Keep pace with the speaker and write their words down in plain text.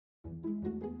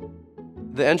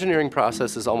The engineering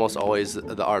process is almost always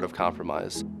the art of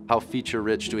compromise. How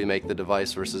feature-rich do we make the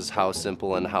device versus how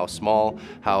simple and how small,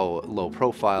 how low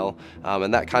profile,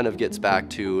 and that kind of gets back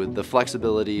to the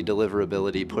flexibility,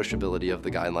 deliverability, pushability of the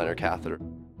GuideLiner catheter.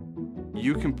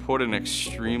 You can put an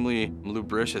extremely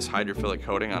lubricious hydrophilic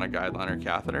coating on a GuideLiner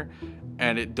catheter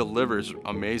and it delivers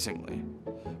amazingly.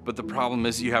 But the problem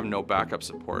is you have no backup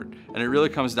support. And it really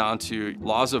comes down to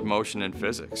laws of motion and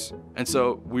physics. And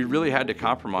so we really had to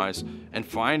compromise and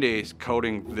find a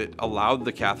coating that allowed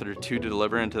the catheter to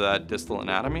deliver into that distal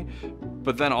anatomy,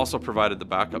 but then also provided the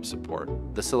backup support.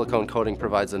 The silicone coating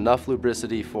provides enough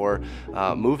lubricity for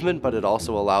movement, but it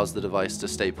also allows the device to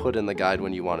stay put in the guide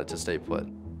when you want it to stay put.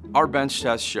 Our bench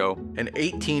tests show an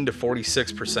 18 to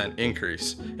 46%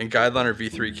 increase in GuideLiner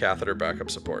V3 catheter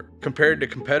backup support compared to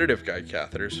competitive guide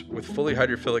catheters with fully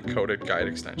hydrophilic coated guide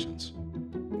extensions.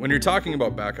 When you're talking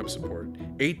about backup support,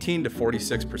 18 to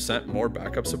 46% more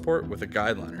backup support with a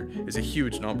GuideLiner is a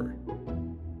huge number.